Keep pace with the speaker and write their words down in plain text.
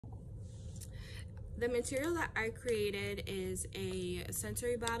the material that I created is a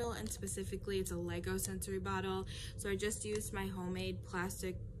sensory bottle, and specifically it's a Lego sensory bottle. So I just used my homemade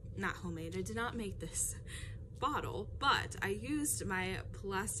plastic, not homemade, I did not make this bottle, but I used my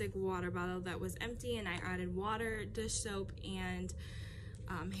plastic water bottle that was empty, and I added water, dish soap, and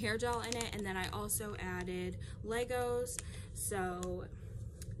hair gel in it, and then I also added Legos, so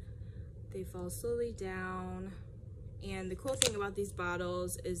they fall slowly down. And the cool thing about these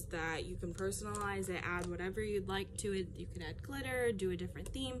bottles is that you can personalize it, add whatever you'd like to it. You can add glitter, do a different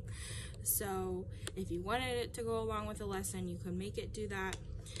theme. So if you wanted it to go along with a lesson, you could make it do that.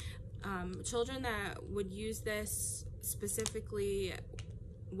 Children that would use this specifically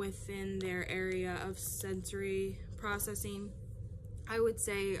within their area of sensory processing, I would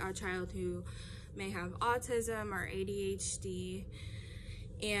say a child who may have autism or ADHD,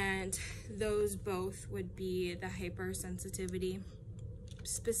 and those both would be the hypersensitivity.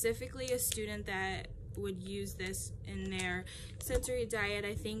 Specifically, a student that would use this in their sensory diet,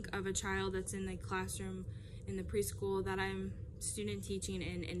 I think of a child that's in the classroom in the preschool that I'm student teaching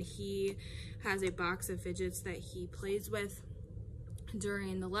in, and he has a box of fidgets that he plays with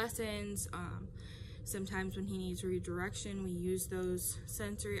during the lessons. Sometimes when he needs redirection, we use those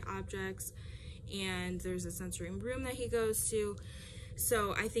sensory objects, and there's a sensory room that he goes to.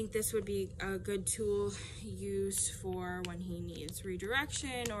 So I think this would be a good tool used for when he needs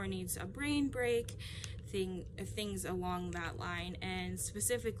redirection or needs a brain break, things along that line. And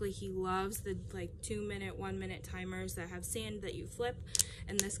specifically, he loves the 2-minute, 1-minute timers that have sand that you flip,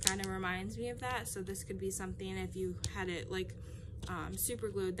 and this kind of reminds me of that. So this could be something, if you had it super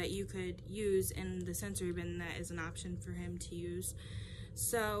glued, that you could use in the sensory bin, that is an option for him to use.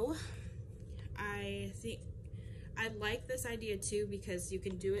 So I think I like this idea too, because you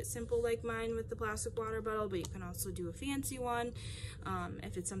can do it simple like mine with the plastic water bottle, but you can also do a fancy one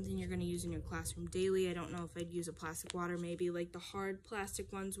if it's something you're going to use in your classroom daily. I don't know if I'd use a plastic water, maybe like the hard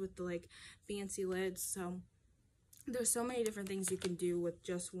plastic ones with the fancy lids. So there's so many different things you can do with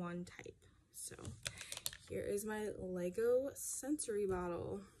just one type. So here is my Lego sensory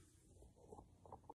bottle.